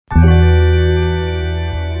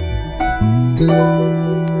Shango.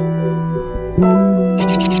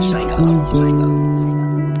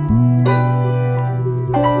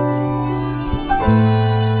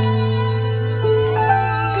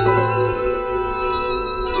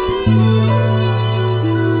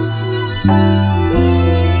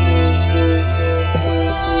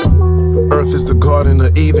 Earth is the garden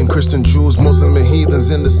of Eden. Christian, Jews, Muslim, and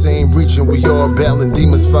heathens in the same region. We all battling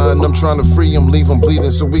demons, find them, trying to free them, leave them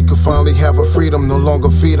bleeding, so we could finally have a freedom. No longer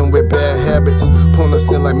feed them with bad habits, pulling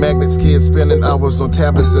us in like magnets. Kids spending hours on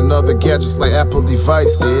tablets and other gadgets like Apple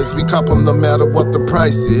devices. We cop them no matter what the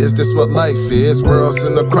price is. This what life is. World's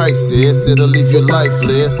in a crisis. It'll leave you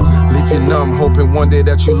lifeless, leave you numb, hoping one day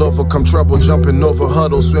that you'll overcome trouble. Jumping over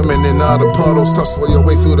huddles, swimming in out of puddles, tussle your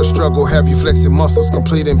way through the struggle. Have you flexing muscles,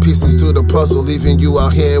 completing pieces to the puzzle, leaving you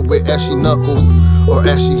out here with ashy knuckles or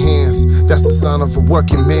ashy hands. That's the sign of a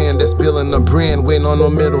working man that's building a brand, waiting on no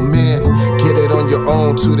middleman. Get it on your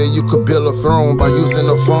own, today you could build a throne by using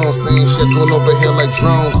a phone, saying shit going over here like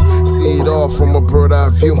drones. See it all from a bird eye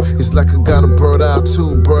view, it's like I got a bird eye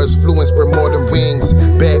too. Birds flew and spread more than wings,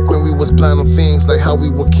 back when we was blind on things like how we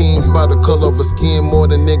were kings by the color of a skin, more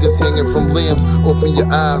than niggas hanging from limbs. Open your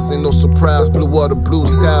eyes, ain't no surprise, blue water, blue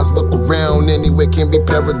skies. Look around, anywhere can be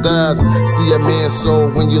paradise. See a man's soul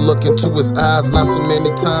when you look into his eyes. Not so many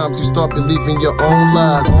times you start believing your own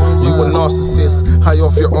lies. You a narcissist, high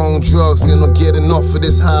off your own drugs, and no getting off of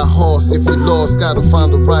this high horse. If you lost, gotta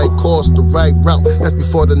find the right course, the right route. That's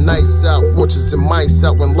before the night's out, watches and mice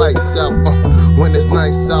out when lights out. When it's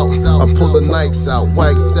nights out, I pull the nights out,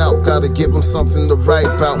 whites out. Gotta give them something to write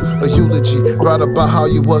about, a eulogy. Write about how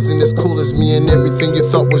you wasn't as cool as me, and everything you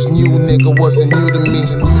thought was new, nigga, wasn't new to me.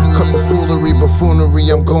 Cut the foolery, buffoonery,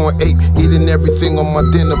 I'm going ape, eating everything on my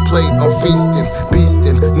dinner plate. I'm feasting,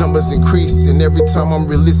 beasting, numbers increasing. Every time I'm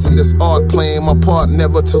releasing this art, playing my part,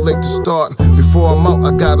 never too late to start. Before I'm out,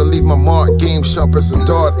 I gotta leave my mark. Game sharp as a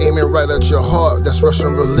dart, aiming right at your heart. That's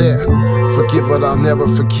Russian roulette. Forgive, but I'll never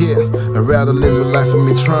forget. I'd rather live a life of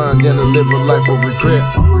me trying than to live a life of regret.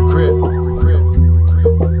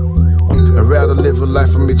 I'd rather live a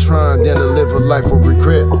life of me trying than to live a life of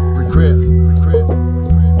regret.